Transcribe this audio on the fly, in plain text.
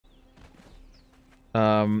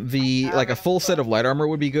Like a full set of light armor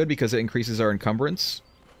would be good because it increases our encumbrance.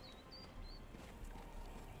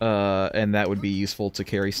 And that would be useful to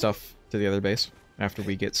carry stuff to the other base after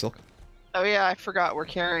we get silk. Oh yeah, I forgot we're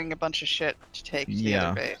carrying a bunch of shit to take to the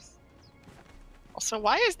other base. Also,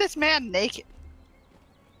 why is this man naked?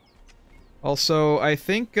 Also, I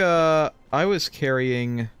think, I was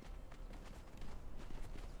carrying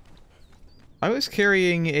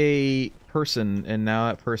a person, and now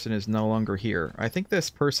that person is no longer here. I think this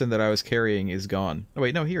person that I was carrying is gone. Oh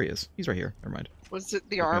wait, no, here he is. He's right here. Never mind. Was it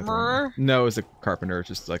the armorer? No, it was a carpenter,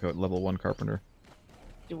 just like a level 1 carpenter.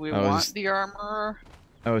 Do we want the armorer?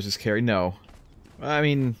 I was just carrying. No. I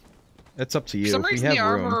mean, it's up to you. For some reason, the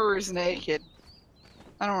room. armorer is naked.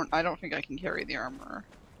 I don't think I can carry the armorer.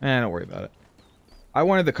 Don't worry about it. I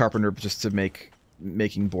wanted the carpenter just to make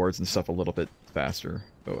making boards and stuff a little bit faster.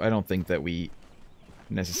 But I don't think that we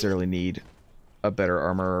necessarily need a better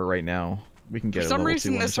armorer right now. We can get. For some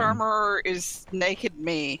reason, this armorer is naked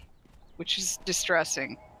me, which is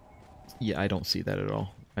distressing. Yeah, I don't see that at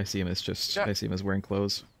all. I see him as just. I see him as wearing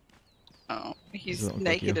clothes. Oh, he's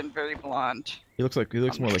naked and very blonde. He looks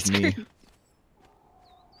more like me.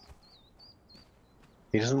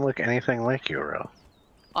 He doesn't look anything like you, Ro.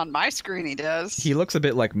 On my screen, he does. He looks a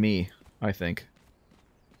bit like me, I think.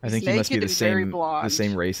 I think he must be the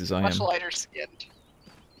same race as I am. Much lighter skinned.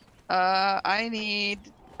 I need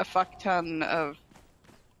a fuck ton of.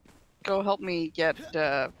 Go help me get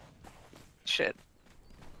shit.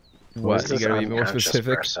 What? You gotta be more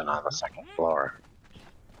specific. Person on the second floor.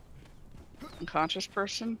 Unconscious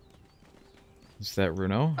person. Is that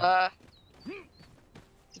Runo?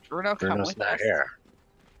 Did Runo come Bruno's with not us? here.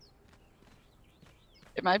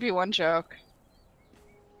 It might be one joke.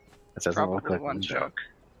 It doesn't look like one joke.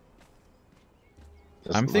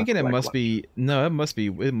 I'm thinking it must be. No, it must be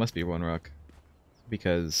one rock,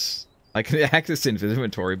 because I can access his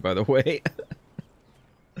inventory. By the way.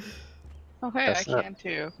 Okay, I can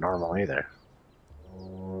too. Normal either.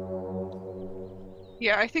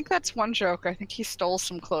 Yeah, I think that's one joke. I think he stole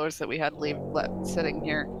some clothes that we had left sitting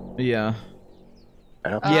here. Yeah.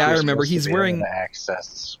 I remember he's wearing.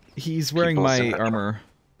 Access. He's wearing my armor.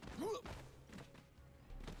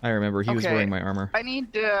 I remember he was wearing my armor. I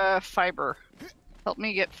need fiber. Help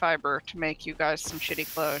me get fiber to make you guys some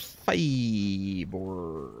shitty clothes.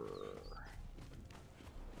 Fiber.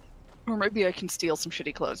 Or maybe I can steal some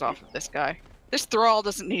shitty clothes off of this guy. This thrall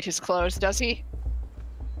doesn't need his clothes, does he?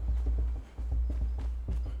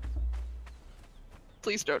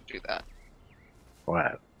 Please don't do that.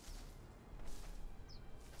 What?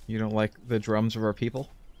 You don't like the drums of our people?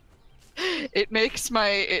 It makes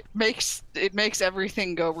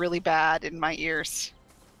everything go really bad in my ears.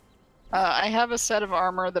 I have a set of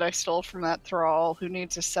armor that I stole from that thrall. Who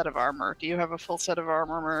needs a set of armor? Do you have a full set of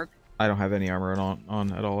armor, Merg? I don't have any armor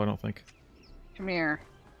on at all, I don't think. Come here.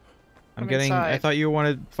 I'm getting. Inside. I thought you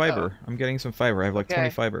wanted fiber. I'm getting some fiber. I have like 20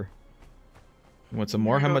 fiber. You want some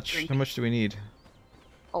more? How much do we need?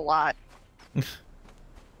 A lot.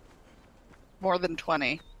 More than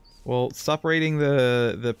 20. Well, stop raiding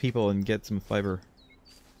the people and get some fiber.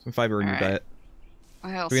 Some fiber in your diet.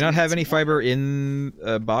 Do we not have any fiber in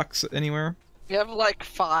a box anywhere? We have like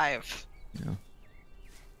 5. Yeah.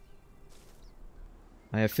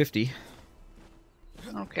 I have 50.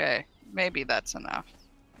 Okay, maybe that's enough.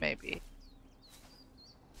 Maybe.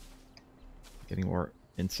 Getting more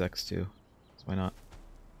insects too. So why not?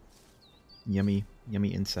 Yummy, yummy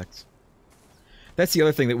insects. That's the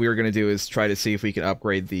other thing that we were gonna do, is try to see if we can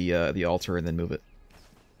upgrade the altar and then move it.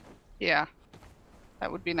 Yeah,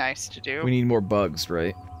 that would be nice to do. We need more bugs,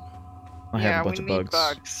 right? I have a bunch of bugs.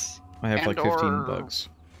 Bugs. I have like 15 bugs.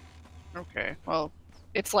 Okay, well,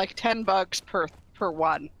 it's like 10 bugs per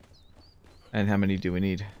one. And how many do we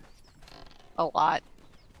need? A lot,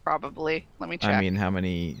 probably. Let me check. I mean, how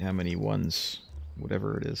many ones?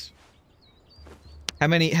 Whatever it is. How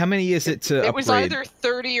many is it to upgrade? It was either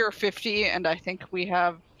 30 or 50, and I think we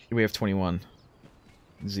have... We have 21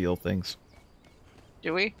 zeal things.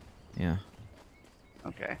 Do we? Yeah.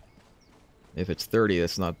 Okay. If it's 30,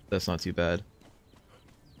 that's not too bad.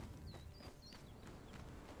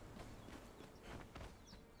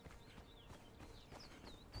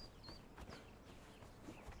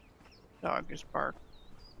 Dog is bark.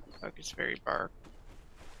 Dog is very bark.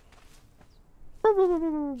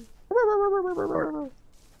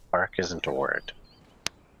 Bark isn't a word.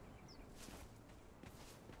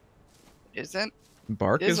 Isn't?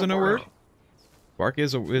 Bark isn't a word? Bark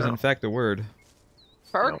is in fact a word.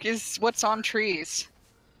 Bark is what's on trees.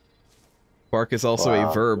 Bark is also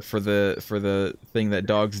a verb for the thing that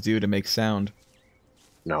dogs do to make sound.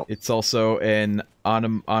 No. It's also an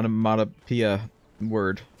onomatopoeia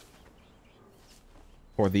word.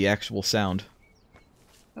 Or the actual sound.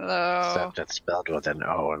 Hello. Except it's spelled with an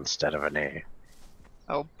O instead of an A.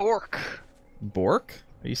 Oh, Bork. Bork?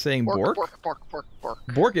 Are you saying bork? Bork.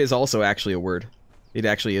 Bork is also actually a word. It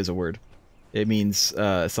actually is a word. It means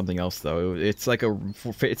something else though. It's like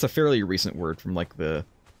it's a fairly recent word from like the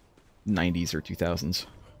 90s or 2000s.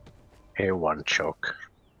 Hey, one choke.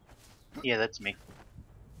 Yeah, that's me.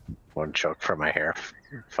 One choke for my hair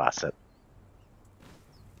faucet.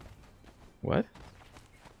 What?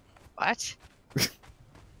 What?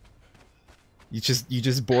 You just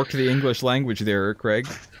borked the English language there, Craig.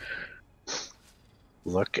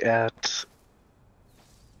 Look at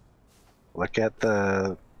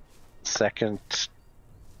the second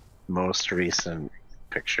most recent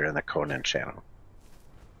picture in the Conan channel.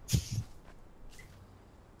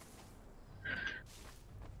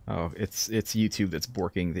 Oh, it's YouTube that's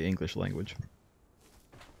borking the English language.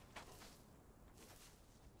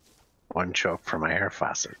 One choke for my hair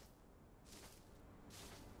faucet.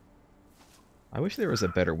 I wish there was a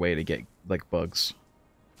better way to get like bugs.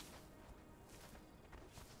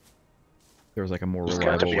 There was like a more There's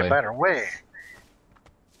got to reliable be way. a better way.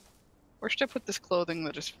 Where should I put this clothing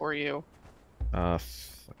that is for you? Fuck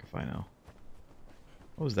if I know.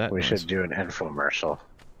 What was that? We noise? should do an infomercial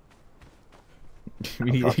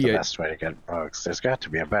We need, about the yeah, best way to get bugs. There's got to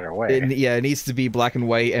be a better way. it needs to be black and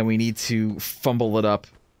white, and we need to fumble it up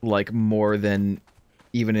like more than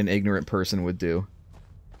even an ignorant person would do.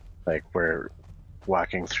 Like we're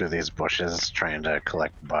walking through these bushes trying to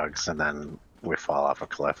collect bugs, and then we fall off a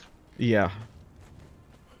cliff. Yeah.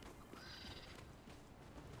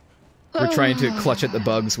 We're trying to clutch at the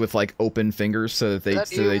bugs with like open fingers so that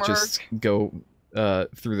they just go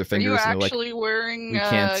through the Are fingers you and they're like, actually wearing we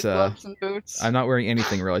can't, gloves and boots? I'm not wearing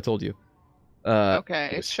anything, Real. I told you. Okay,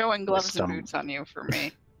 it's showing gloves and some- boots on you for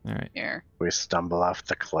me. All right. Here. We stumble off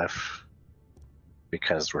the cliff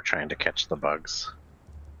because we're trying to catch the bugs.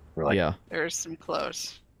 We're like, Yeah. There's some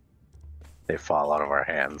clothes. they fall out of our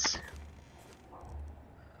hands.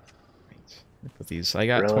 Put these. I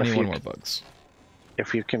got Real, if 21 you more bugs.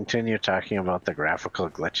 If you continue talking about the graphical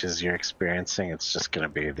glitches you're experiencing, it's just going to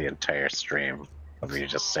be the entire stream of you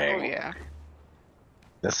just saying, Oh yeah.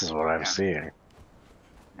 this is what I'm Yeah. seeing.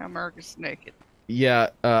 Now Merg is naked. Yeah,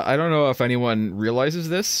 I don't know if anyone realizes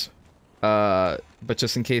this, but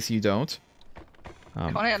just in case you don't,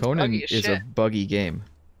 Conan's Conan buggy as is a shit. buggy game.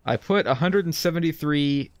 I put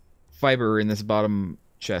 173 fiber in this bottom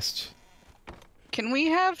chest. Can we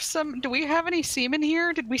have some? Do we have any semen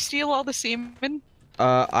here? Did we steal all the semen?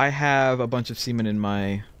 I have a bunch of semen in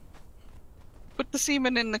my Put the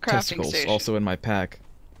semen in the crafting testicles, station. also in my pack.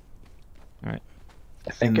 I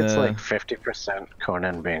think In it's the- like 50%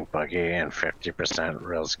 Conan being buggy and 50%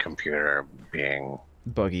 Real's computer being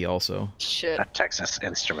Buggy also. Shit. a Texas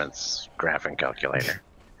Instruments graphing calculator.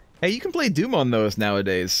 Hey, you can play Doom on those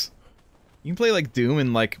nowadays. You can play like Doom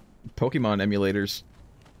and like Pokemon emulators.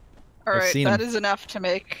 All I've right, seen that 'em. is enough to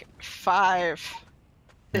make 5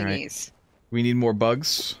 All right. thingies. We need more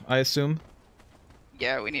bugs, I assume.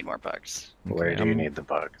 Yeah, we need more bugs. Where do you I'm need the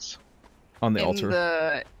bugs? on the in altar?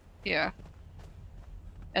 the yeah.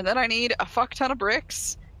 And then I need a fuck ton of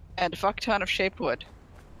bricks and a fuck ton of shaped wood.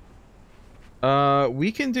 We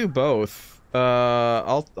can do both.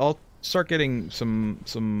 I'll start getting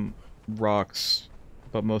some rocks,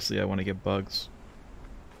 but mostly I want to get bugs.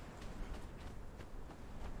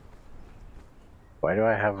 Why do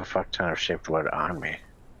I have a fuck ton of shaped wood on me?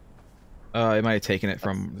 I might have taken it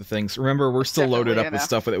from the things. Remember, we're still loaded definitely up with enough.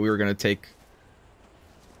 stuff that we were gonna take.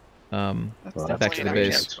 That's Well, definitely back to the enough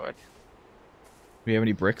base. shaped wood. Do we have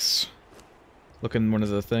any bricks? Look in one of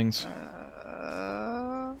the things.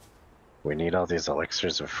 We need all these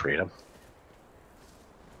elixirs of freedom.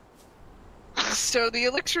 So the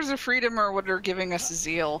elixirs of freedom are what are giving us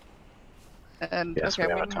zeal. And Yes, okay,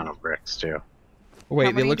 we have a can- ton of bricks too. Wait,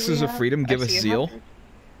 the many do elixirs we of have? freedom I give us see a zeal. hundred.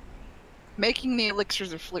 Making the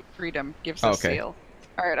elixirs of freedom gives Oh, us okay. zeal.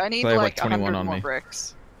 All right, I need So I have, like like, 21 100 on more me.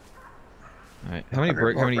 bricks. All right, how many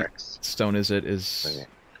 100 How more many bricks. stone is it? Is Okay.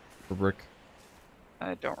 for brick?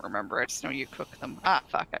 I don't remember. I just know you cook them. Ah,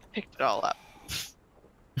 fuck! I picked it all up.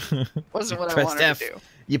 Wasn't what I Pressed wanted F. to do.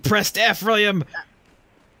 You pressed F, William.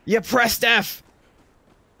 You pressed F.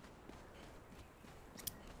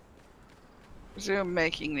 Resume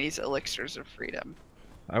making these elixirs of freedom.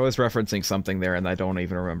 I was referencing something there, and I don't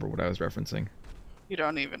even remember what I was referencing. You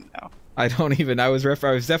don't even know. I don't even. I was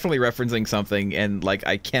definitely referencing something, and like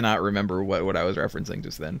I cannot remember what I was referencing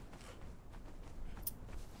just then.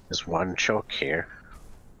 There's one choke here.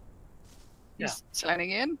 He's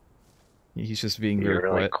signing in. He's just being You're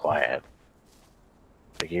very really quiet. quiet.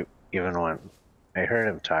 Like you, even when I heard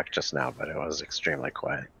him talk just now, but it was extremely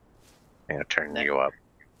quiet. I'm gonna turn you up.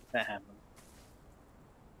 That happened.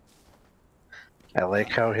 I like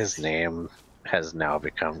how his name has now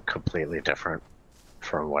become completely different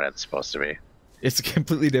from what it's supposed to be. It's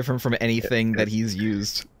completely different from anything that he's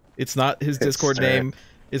used. It's not his Discord It's, name.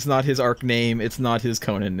 It's not his Arc name. It's not his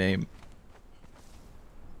Conan name.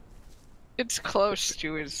 It's close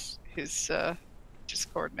to his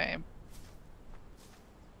Discord name.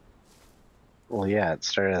 Well, yeah, it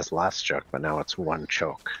started as Last Joke, but now it's One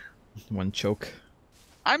Choke. One choke.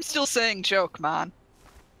 I'm still saying joke, man.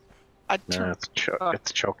 No, it's Choke.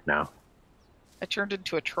 It's Choke now. I turned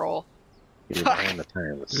into a troll. You're Fuck. behind the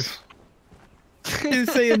times.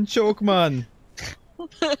 He's saying choke, man.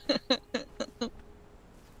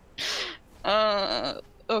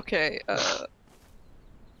 Okay,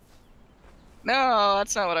 no,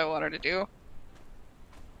 that's not what I wanted to do.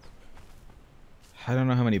 I don't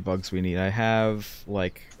know how many bugs we need. I have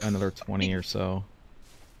like another 20 or so.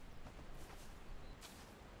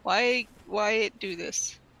 Why do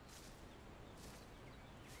this?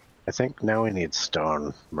 I think now we need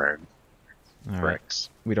stone merg All right. bricks.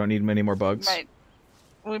 We don't need many more bugs.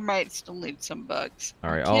 We might still need some bugs.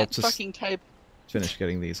 All right, I I'll can't just fucking type. finish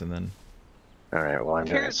getting these and then. Alright, well, I'm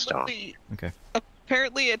doing stone. Apparently, Okay.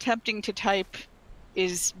 apparently attempting to type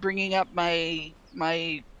is bringing up my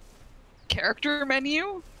character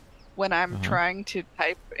menu when I'm trying to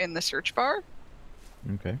type in the search bar.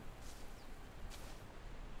 Okay.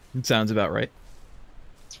 It sounds about right.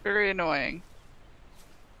 It's very annoying.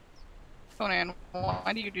 Conan,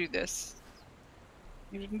 why do you do this?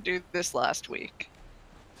 You didn't do this last week.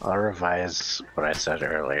 I'll revise what I said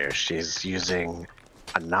earlier. She's using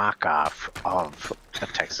a knockoff of a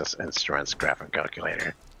Texas Instruments graphic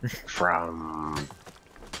calculator from,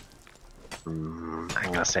 I'm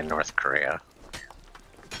gonna say North Korea.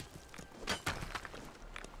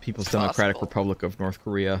 People's It's Democratic possible. Republic of North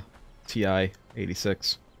Korea. TI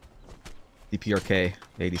 86. DPRK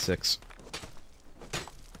 86.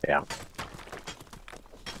 Yeah.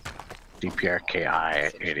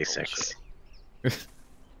 DPRKI 86.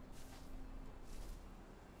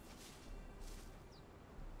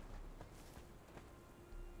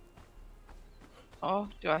 Oh,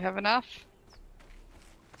 do I have enough?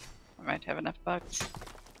 I might have enough bugs.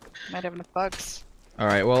 Might have enough bugs. All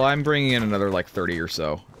right. Well, I'm bringing in another like 30 or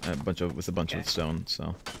so. With a bunch Okay. of stone.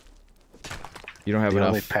 So you don't have The enough.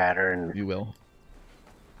 only pattern You will.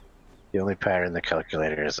 The only pattern the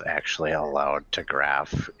calculator is actually allowed to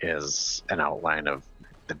graph is an outline of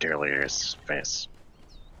the deer leader's face.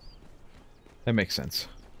 That makes sense.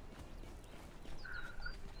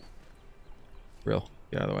 Real.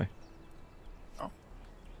 Get out of the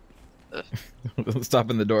way. Stop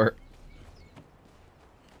in the door.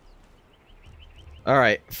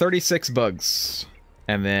 Alright, 36 bugs.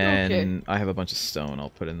 And then Okay. I have a bunch of stone I'll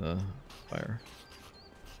put in the fire.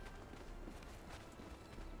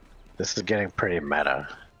 This is getting pretty meta.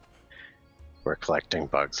 We're collecting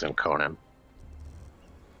bugs in Conan.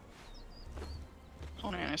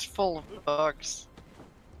 Conan is full of bugs.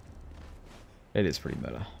 It is pretty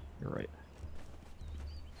meta. You're right.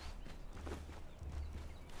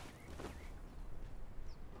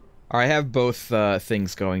 Alright, I have both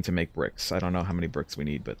things going to make bricks. I don't know how many bricks we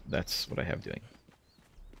need, but that's what I have doing.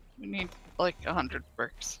 We need like 100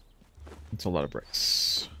 bricks. It's a lot of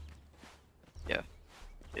bricks.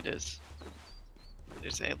 It is. It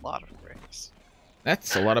is a lot of bricks.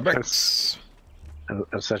 That's a lot of bricks.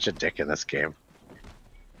 I'm such a dick in this game.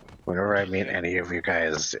 Whenever I meet any of you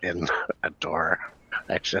guys in a door,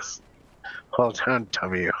 I just hold down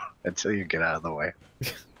W until you get out of the way.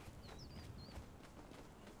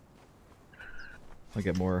 I'll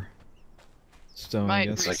get more stone, I Might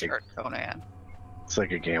guess. like a- restart Conan. It's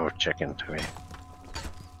like a game of chicken to me.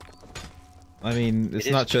 I mean, it's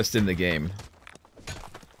It not is- just in the game.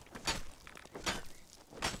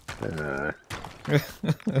 Oh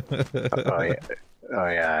yeah. Oh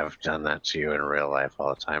yeah, I've done that to you in real life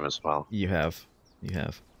all the time as well. You have. You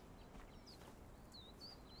have.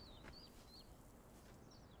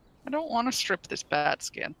 I don't want to strip this bat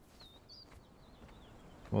skin.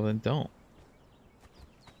 Well, then don't.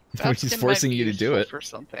 Bat He's skin forcing might be you to do useful it. for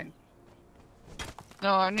something.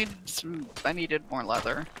 No, I needed more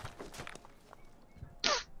leather.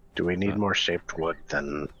 Do we need more shaped wood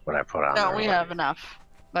than what I put on No, there? we have enough.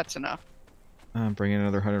 That's enough. I'm bringing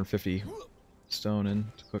another 150 stone in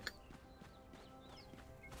to cook.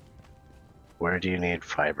 Where do you need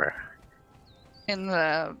fiber? In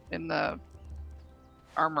the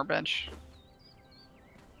armor bench.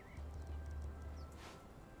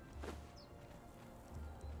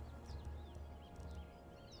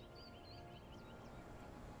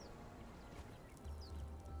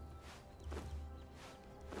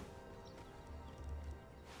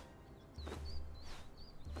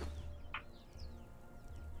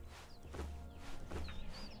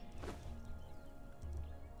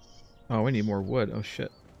 Oh, we need more wood. Oh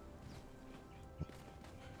shit.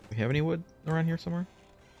 We have any wood around here somewhere?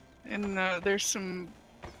 And there's some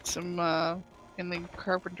in the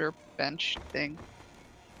carpenter bench thing.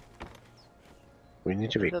 We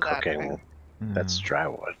need to be That cooking. thing. That's dry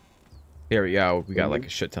wood. Here we go. We got like a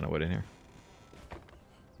shit ton of wood in here.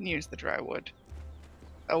 Use the dry wood.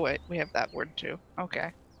 Oh wait, we have that wood too.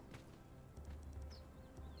 Okay.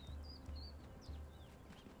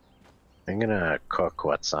 I'm gonna cook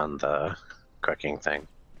what's on the cooking thing.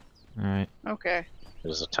 Alright. Okay.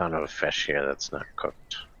 There's a ton of fish here that's not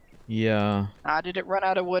cooked. Yeah, Did it run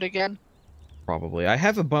out of wood again? probably. I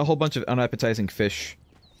have a whole bunch of unappetizing fish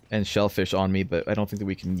and shellfish on me, but I don't think that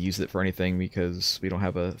we can use it for anything because we don't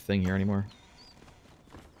have a thing here anymore.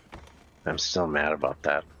 I'm still mad about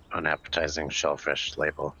that unappetizing shellfish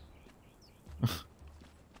label.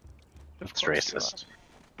 It's racist.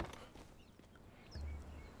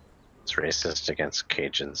 It's racist against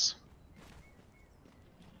Cajuns.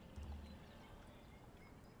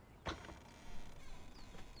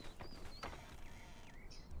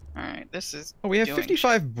 Alright, this is. Oh, we have doing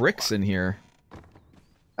 55 shit. bricks in here.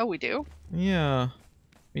 Oh, we do? Yeah.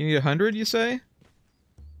 We need 100, you say?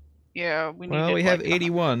 Yeah, we need. Well, we have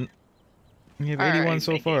 81. We have 81 Alright,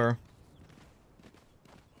 so make it. far.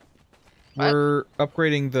 What? We're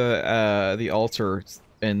upgrading the altar,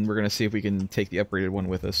 and we're gonna see if we can take the upgraded one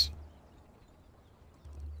with us.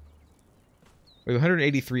 We have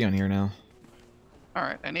 183 on here now.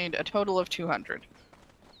 Alright, I need a total of 200.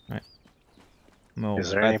 No,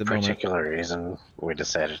 Is there at any the moment. particular reason we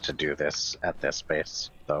decided to do this at this base,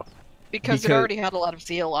 though? Because it Because- already had a lot of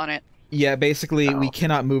zeal on it. Yeah, basically, we Oh.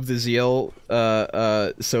 cannot move the zeal,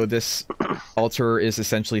 so this altar is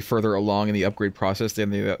essentially further along in the upgrade process than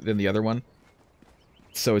the other one.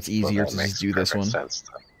 So it's easier Well, that to makes just do this perfect one. sense,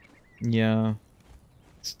 then. Yeah.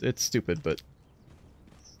 It's stupid, but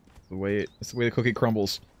it's the way the cookie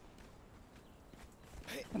crumbles.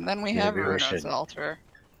 And then we have Maybe we Runo's should- altar.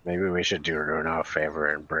 Maybe we should do Runo a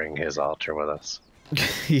favor and bring his altar with us.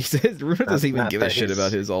 He says Runa doesn't even not give a that shit he's-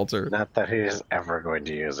 about his altar. Not that he's ever going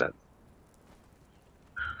to use it.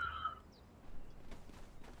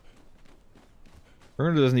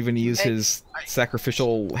 Runa doesn't even use Hey, his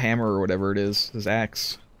sacrificial hammer or whatever it is, his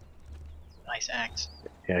axe. Nice axe.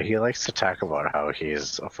 Yeah, he likes to talk about how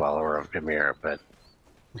he's a follower of Ymir, but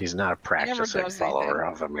he's not a practicing does follower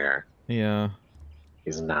of Ymir. Yeah.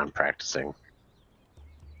 He's non-practicing.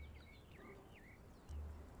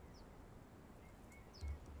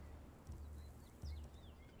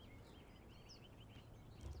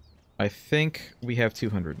 I think we have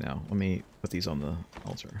 200 now. Let me put these on the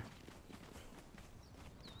altar.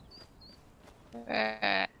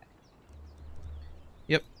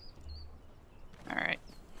 Yep. Alright.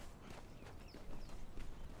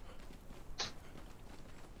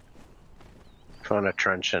 Found a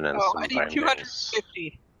truncheon and Oh, some I need bindings.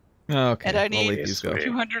 250. Okay, And I I'll need- let these go. Sweet.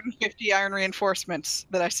 250 iron reinforcements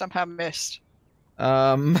that I somehow missed.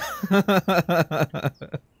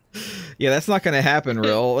 Yeah, that's not gonna happen,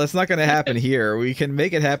 Rill. That's not gonna happen here. We can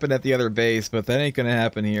make it happen at the other base, but that ain't gonna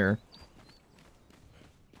happen here.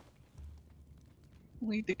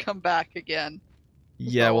 We need to come back again.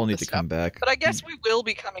 Yeah, all we'll of need this to come back. But I guess we will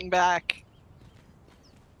be coming back.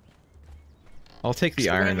 I'll take the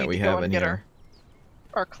So we're gonna iron that need we to go have and in get here,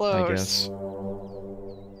 Our I clothes. guess.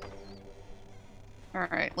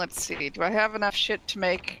 Alright, let's see. Do I have enough shit to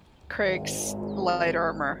make Craig's light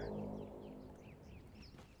armor?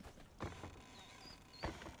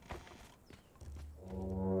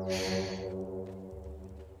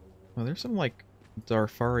 Oh, there's some, like,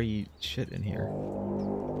 Darfari shit in here.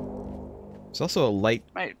 There's also a light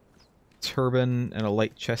Might turban and a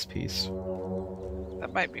light chest piece.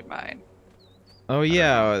 that might be mine. Oh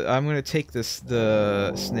yeah, I'm gonna take the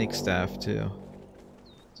snake staff too.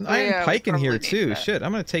 There's an Oh, iron yeah, we pike in here probably need too. that. Shit,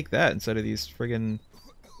 I'm gonna take that instead of these friggin'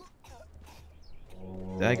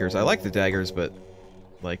 daggers. I like the daggers, but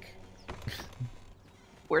like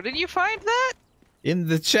Where did you find that? in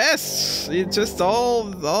the chest. It's just all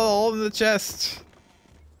in the chest.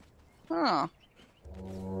 Huh.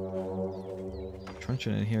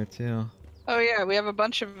 Truncheon in here too. Oh yeah, we have a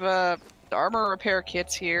bunch of armor repair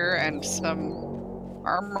kits here and some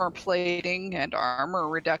armor plating and armor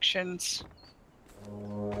reductions.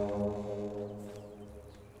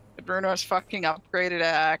 Bruno's fucking upgraded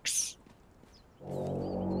axe.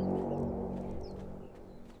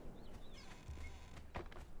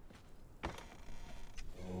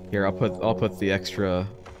 Here, I'll put the extra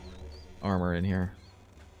armor in here.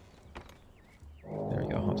 There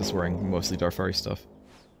we go. I'm just wearing mostly Darfari stuff.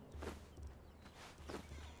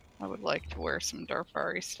 I would like to wear some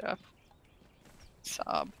Darfari stuff.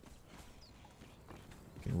 Sob.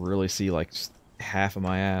 I can really see like just half of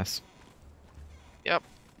my ass. Yep.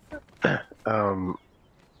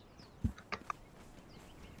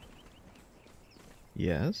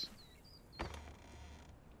 Yes.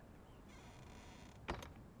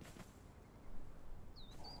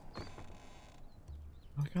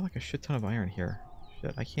 Oh, I got like a shit ton of iron here.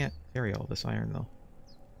 Shit, I can't carry all this iron though.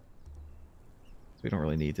 So we don't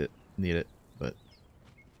really need it, but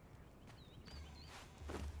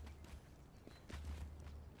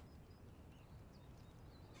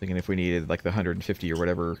thinking if we needed like the 150 or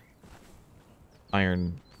whatever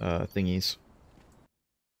iron thingies.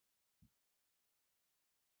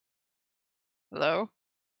 Hello?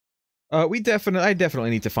 I definitely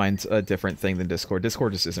need to find a different thing than Discord.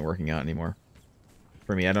 Discord just isn't working out anymore.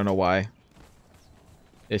 For me, I don't know why.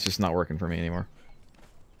 It's just not working for me anymore.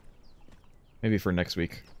 Maybe for next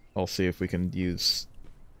week, I'll see if we can use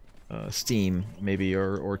Steam, maybe,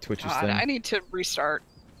 or Twitch's God, thing. I need to restart.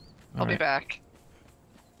 I'll be back.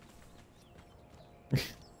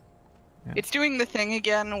 Yeah. It's doing the thing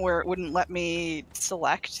again where it wouldn't let me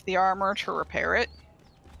select the armor to repair it,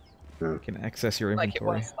 You can access your like it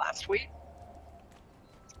inventory. was last week.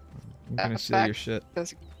 I'm gonna steal your shit.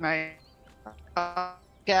 Because my God.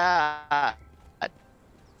 Uh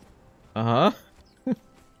huh.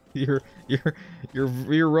 you're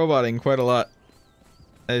roboting quite a lot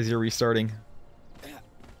as you're restarting.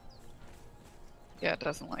 Yeah, it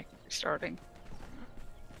doesn't like restarting.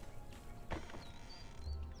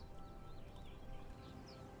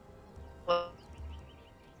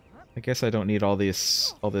 I guess I don't need all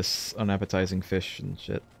this unappetizing fish and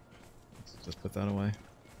shit. Let's just put that away.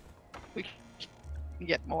 We can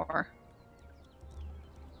get more.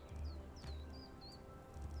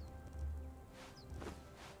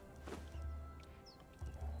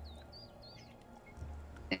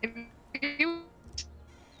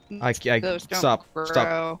 Those don't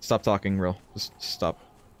grow. Stop talking, real. Just stop.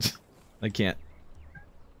 I can't.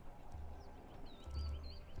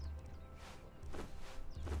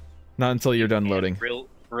 Not until you're done loading.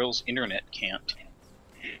 Real's internet can't.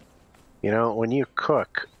 You know, when you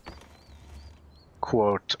cook,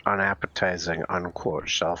 quote, unappetizing, unquote,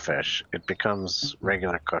 shellfish, it becomes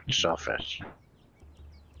regular cooked shellfish.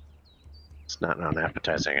 It's not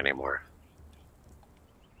unappetizing anymore.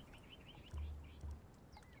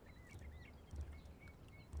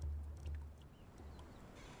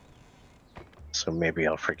 So maybe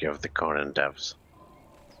I'll forgive the Conan devs.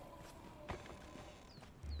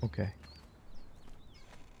 Okay.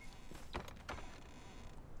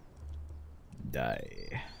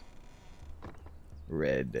 Die.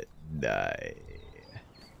 Red die.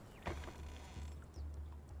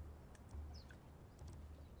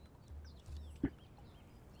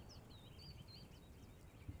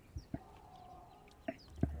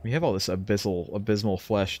 We have all this abysmal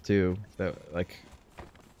flesh too. That like,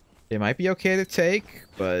 it might be okay to take,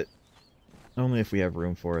 but only if we have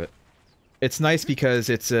room for it. It's nice because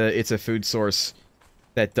it's a food source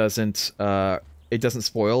that doesn't it doesn't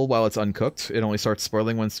spoil while it's uncooked. It only starts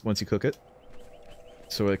spoiling once you cook it.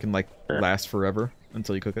 So it can like last forever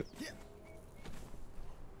until you cook it.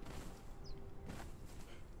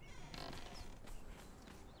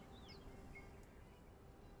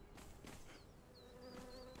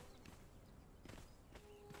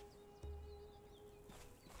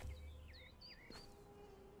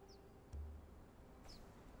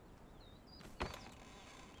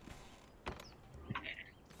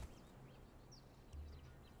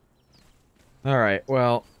 Alright,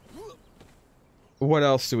 well, what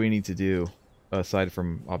else do we need to do, aside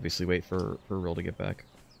from, obviously, wait for Real to get back?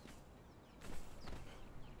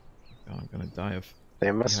 Oh, I'm gonna die of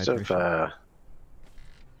They must dehydration.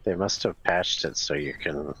 have patched it so you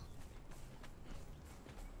can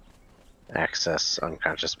access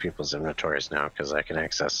unconscious people's inventories now, because I can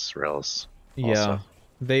access Rills. Yeah,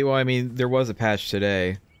 well, I mean, there was a patch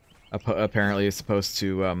today. Apparently, it's supposed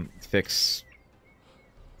to fix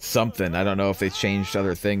something. I don't know if they changed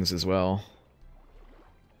other things as well.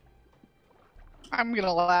 I'm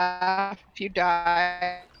gonna laugh if you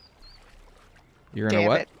die. You're gonna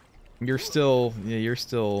what? It. You're still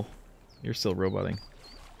roboting.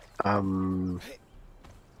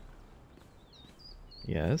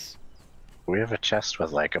 Yes. We have a chest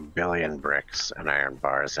with like 1 billion bricks and iron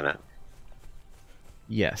bars in it.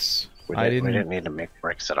 Yes. We didn't need to make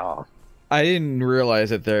bricks at all. I didn't realize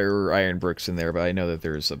that there were iron bricks in there, but I know that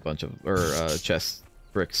there's a bunch of chest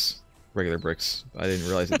bricks, regular bricks. I didn't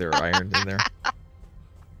realize that there were iron in there.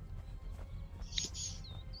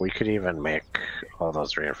 We could even make all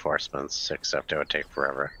those reinforcements, except it would take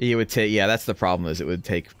forever. It would take, yeah, that's the problem, is it would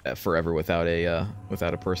take forever without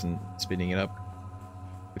a person speeding it up.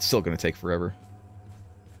 It's still going to take forever.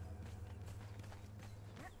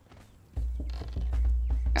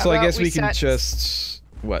 How So I about guess we can set- just...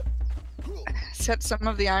 What? set some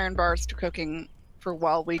of the iron bars to cooking for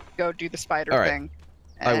while we go do the spider All right. thing.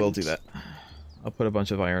 I will And- do that. I'll put a bunch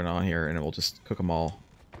of iron on here, and we'll just cook them all.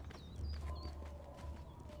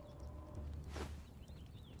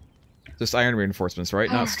 Just iron reinforcements, right?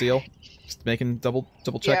 Not steel? Just making double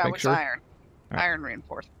check, yeah, make with sure. iron. Right. Iron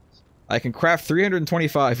reinforcements. I can craft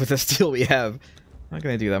 325 with the steel we have. I'm not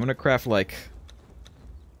gonna do that. I'm gonna craft like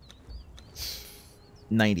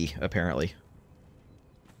 90, apparently.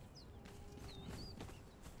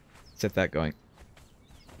 Let's get that going.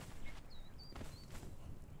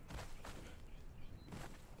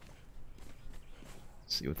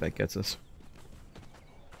 See what that gets us.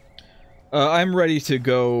 I'm ready to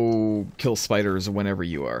go kill spiders whenever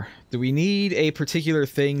you are. Do we need a particular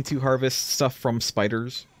thing to harvest stuff from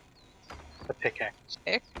spiders? The pickaxe.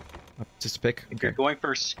 Just a pick? If you're going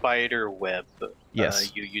for spider web,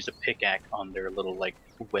 Yes. you use a pickaxe on their little like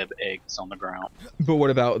web eggs on the ground. But what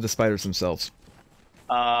about the spiders themselves?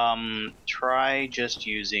 Try just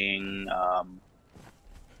using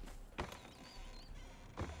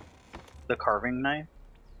the carving knife.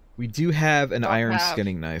 We do have an Don't iron have.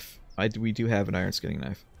 skinning knife. We do have an iron skinning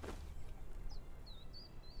knife.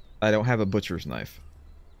 I don't have a butcher's knife.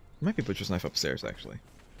 There might be a butcher's knife upstairs, actually.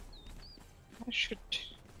 I should.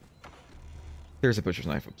 There's a butcher's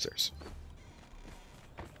knife upstairs.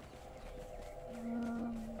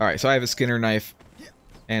 Alright, so I have a skinner knife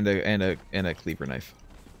and a cleaver knife.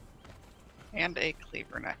 And a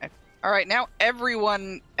cleaver knife. All right, now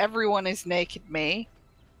everyone is naked me.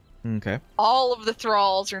 Okay. All of the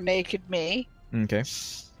thralls are naked me. Okay.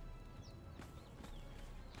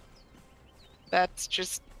 That's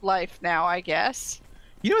just life now, I guess.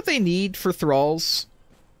 You know what they need for thralls?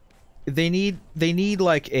 They need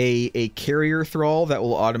like a carrier thrall that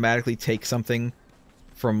will automatically take something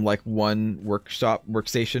from like one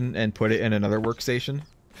workstation and put it in another workstation.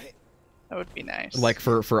 That would be nice. Like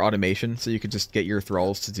for automation, so you could just get your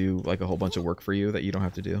thralls to do like a whole bunch of work for you that you don't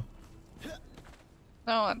have to do.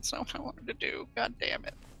 No, that's not what I wanted to do. God damn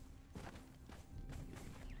it.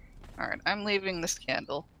 Alright, I'm leaving this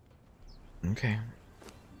candle. Okay.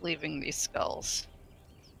 Leaving these skulls.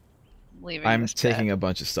 Leaving I'm this taking bed. a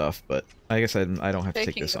bunch of stuff, but I guess I don't have to take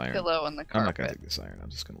Taking this the iron. pillow and the I'm carpet. not gonna take this iron. I'm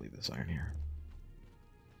just gonna leave this iron here.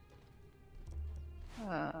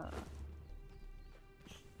 I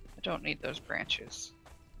don't need those branches.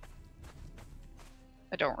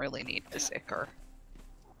 I don't really need this ichor.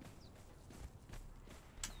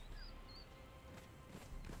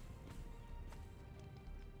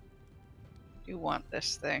 I do want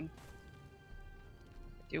this thing.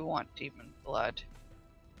 I do want demon blood.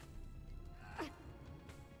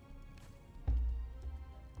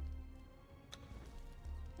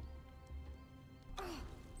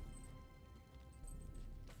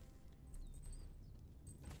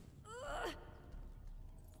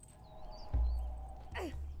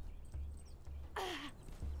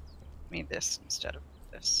 Me this instead of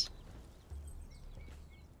this.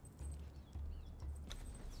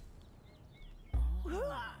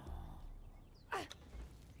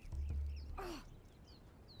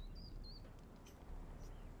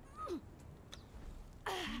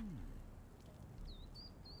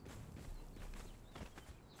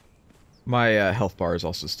 My health bar is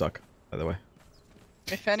also stuck, by the way.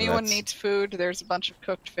 If anyone that's- needs food, there's a bunch of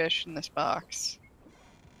cooked fish in this box.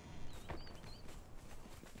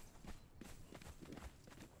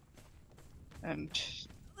 And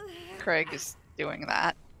Craig is doing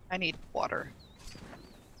that. I need water.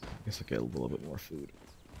 I guess I'll get a little bit more food.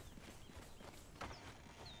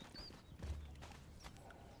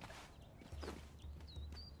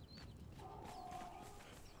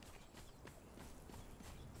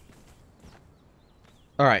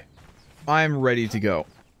 Alright. I'm ready to go.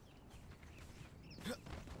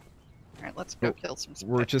 Alright, let's go Oh, kill some spiders.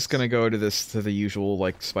 We're just gonna go to the usual,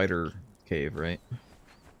 like, spider cave, right?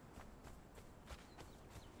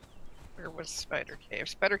 Where was Spider Cave?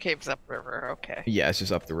 Spider Cave's upriver, okay. Yeah, it's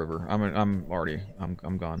just up the river.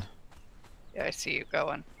 I'm gone. Yeah, I see you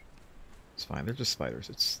going. It's fine. They're just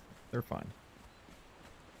spiders. They're fine.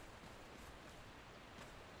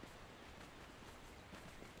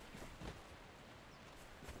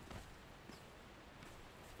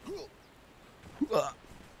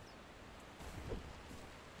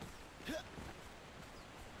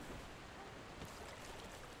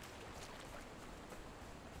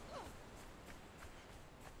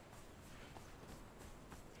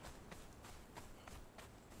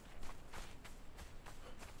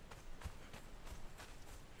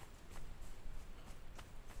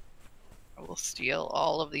 will steal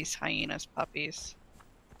all of these hyenas puppies.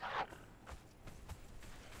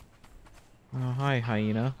 Oh, hi,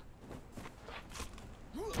 hyena.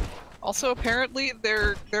 Also, apparently,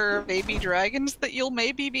 there are baby dragons that you'll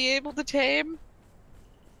maybe be able to tame.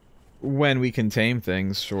 When we can tame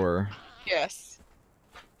things, sure. Yes.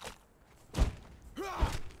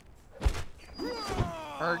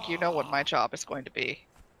 Merg, you know what my job is going to be.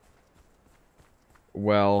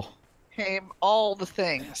 Well, Tame all the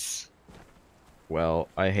things. well,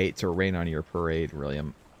 I hate to rain on your parade,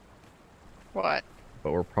 William, What?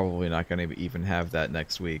 but we're probably not going to even have that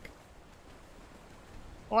next week.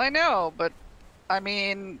 Well, I know, but I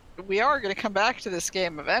mean, we are going to come back to this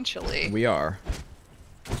game eventually. We are.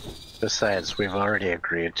 Besides, we've already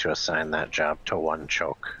agreed to assign that job to one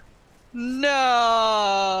choke. No,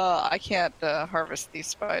 I can't harvest these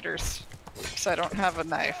spiders because I don't have a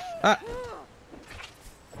knife. Ah!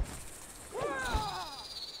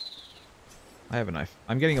 I have a knife.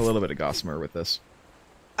 I'm getting a little bit of gossamer with this.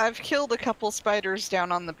 I've killed a couple spiders down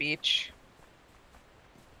on the beach.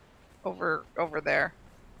 Over there.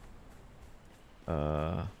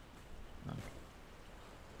 No.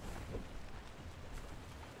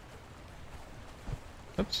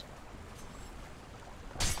 Oops.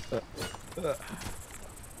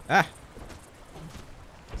 Ah!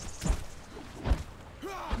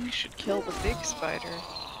 You should kill the big spider.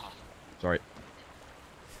 Sorry.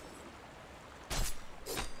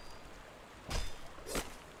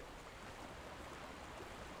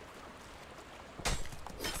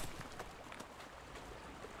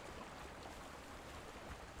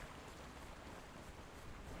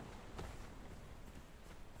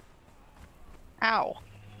 Ow.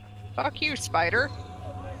 Fuck you, spider.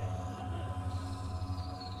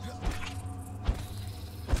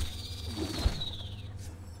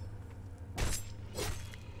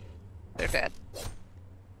 They're dead.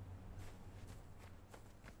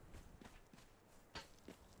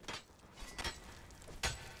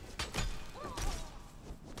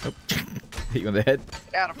 Oh. Hit you on the head.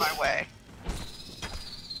 Get out of my way.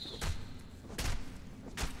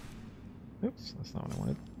 Oops, that's not what I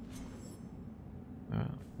wanted.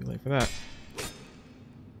 Too late for that.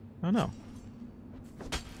 Oh no.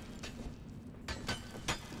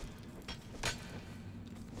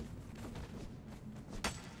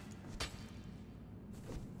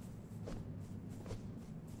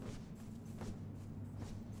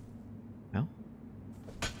 No?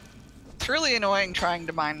 It's really annoying trying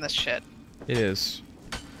to mine this shit. It is.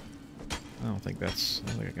 I don't think I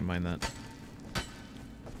can mine that.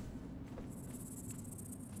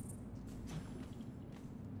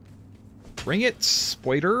 Bring it,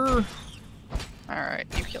 Spoiter! Alright,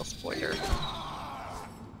 you kill Spoiter.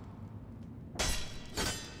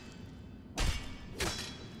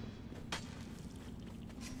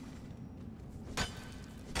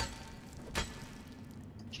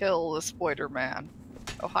 Kill the Spoiter man.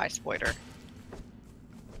 Oh, hi, Spoiter.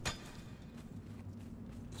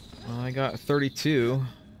 I got 32.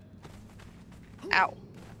 Ow.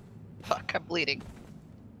 Fuck, I'm bleeding.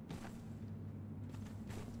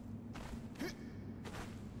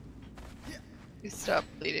 You stop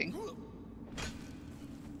bleeding.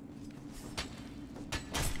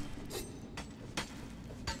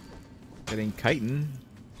 Getting chitin.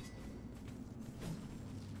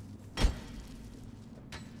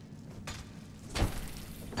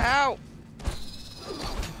 Ow!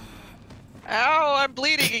 Ow, I'm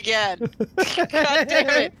bleeding again! God damn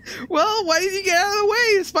it! Well, why did you get out of the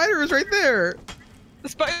way? The spider was right there. The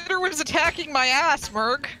spider was attacking my ass,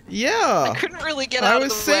 Merg. Yeah. I couldn't really get out of the way. I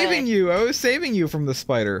was saving you. I was saving you from the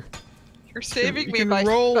spider. You're saving You me can by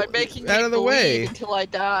roll making out me of the bleed way. until I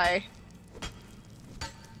die.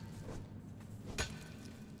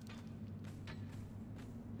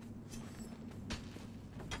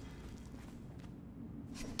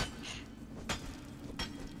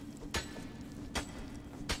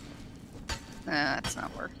 Nah, that's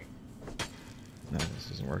not working. No,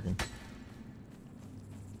 this isn't working.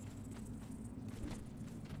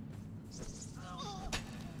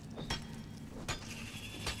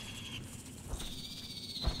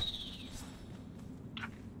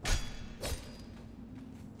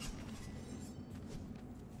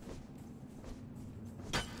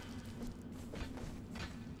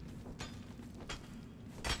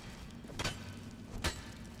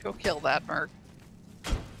 Go kill that, Merc.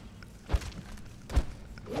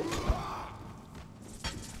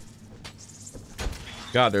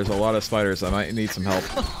 God, there's a lot of spiders. I might need some help.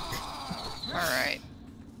 Alright.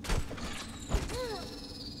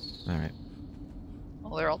 Alright.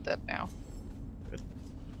 Well, they're all dead now. Good.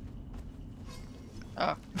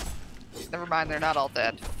 Oh. Never mind, they're not all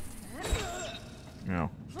dead. No.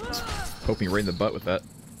 Just poke me right in the butt with that.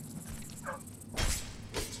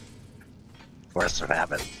 Force of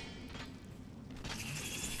habit.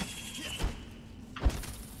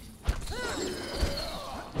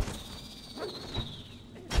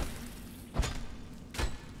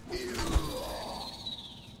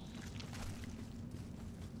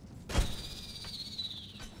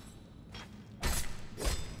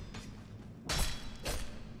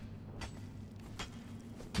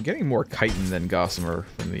 I'm getting more chitin than gossamer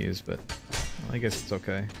from these, but well, I guess it's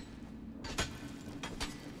okay.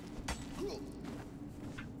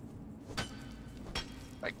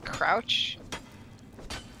 Like crouch.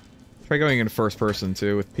 Try going in first person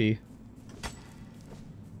too with P.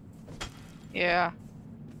 Yeah.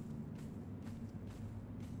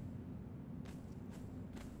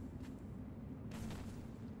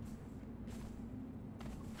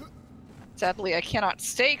 Sadly, I cannot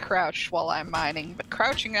stay crouched while I'm mining, but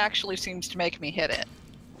crouching actually seems to make me hit it.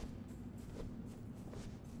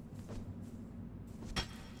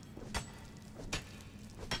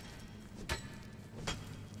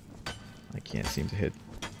 I can't seem to hit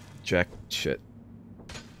jack shit.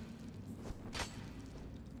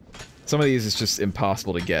 Some of these is just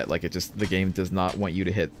impossible to get. Like, the game does not want you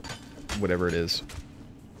to hit whatever it is.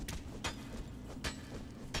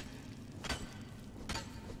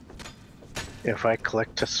 If I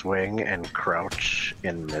click to swing and crouch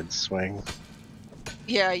in mid-swing,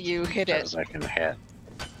 Yeah, you hit it. as I can hit.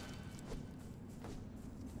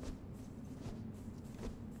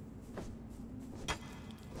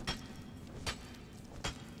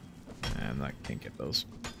 Can't get those.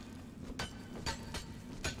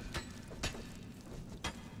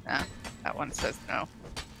 Ah, that one says no.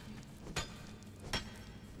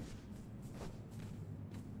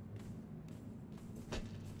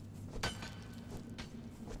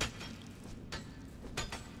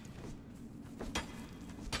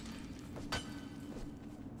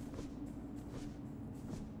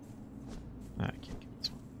 I can't get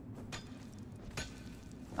this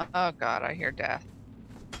one. Oh god, I hear death.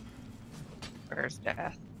 Where's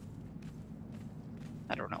death?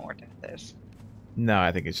 I don't know where death is. No,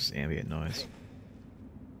 I think it's just ambient noise.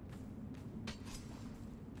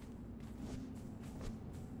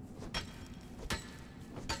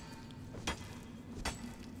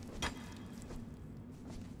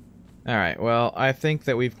 Alright, well, I think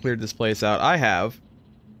that we've cleared this place out. I have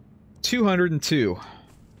 202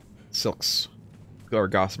 silks, or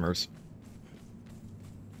gossamers.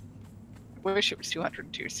 I wish it was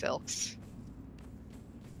 202 silks.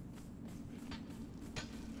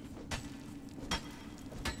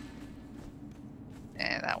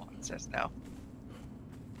 And that one says no.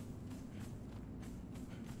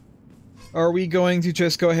 Are we going to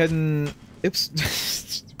just go ahead and...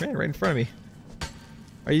 Oops. Ran right in front of me.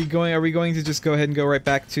 Are we going to just go ahead and go right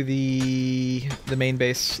back to the main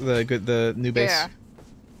base, the new base? Yeah.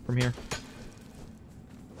 From here?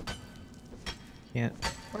 Can't.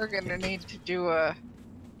 We're gonna need to do a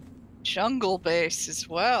jungle base as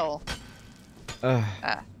well.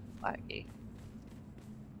 Ah, laggy.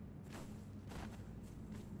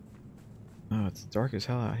 Oh, it's dark as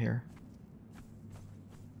hell out here.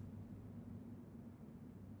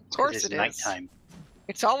 Of course It is it is. nighttime.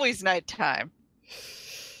 It's always nighttime.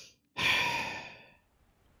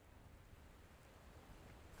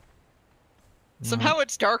 Somehow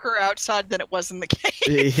it's darker outside than it was in the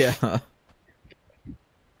cave. Yeah.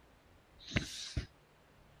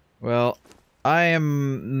 Well, I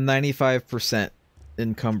am 95%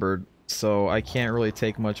 encumbered, so I can't really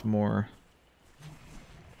take much more.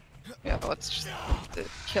 Yeah, let's just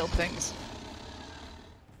kill things.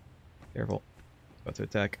 Careful. About to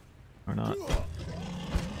attack. Or not.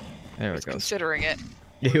 There it goes. Considering it.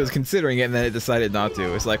 He was considering it and then it decided not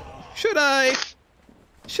to. It's like, should I?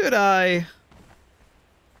 Should I?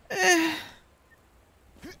 Eh.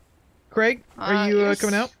 Craig, are you yes.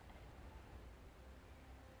 coming out?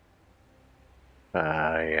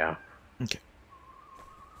 Yeah. Okay.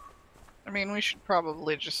 I mean, we should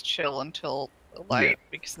probably just chill until the light,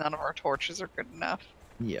 because none of our torches are good enough.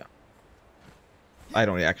 Yeah. I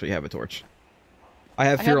don't actually have a torch. I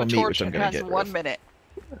have feral meat, which I'm gonna get rid of. 1 minute.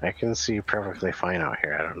 I can see perfectly fine out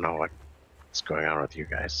here. I don't know what's going on with you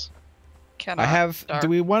guys. Cannot I have. dark. Do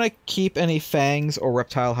we want to keep any fangs or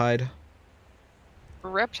reptile hide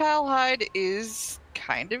Reptile hide is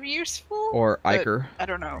kind of useful. or but ichor? I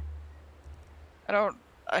don't know.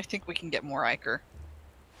 I think we can get more ichor.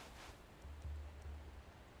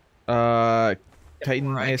 Titan.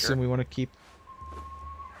 more I ichor. assume we want to keep.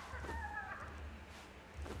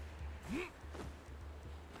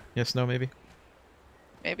 Yes. No. Maybe.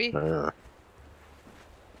 Maybe.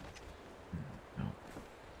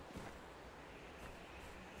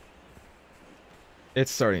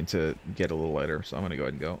 It's starting to get a little lighter, so I'm gonna go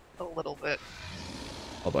ahead and go. A little bit.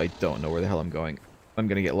 Although I don't know where the hell I'm going. I'm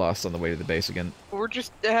gonna get lost on the way to the base again. We're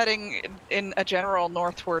just heading in a general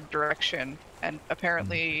northward direction, and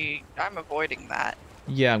apparently I'm avoiding that.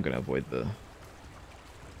 Yeah, I'm gonna avoid the...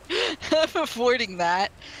 I'm avoiding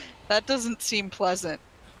that. That doesn't seem pleasant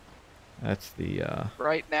That's the,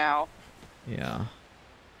 right now. yeah.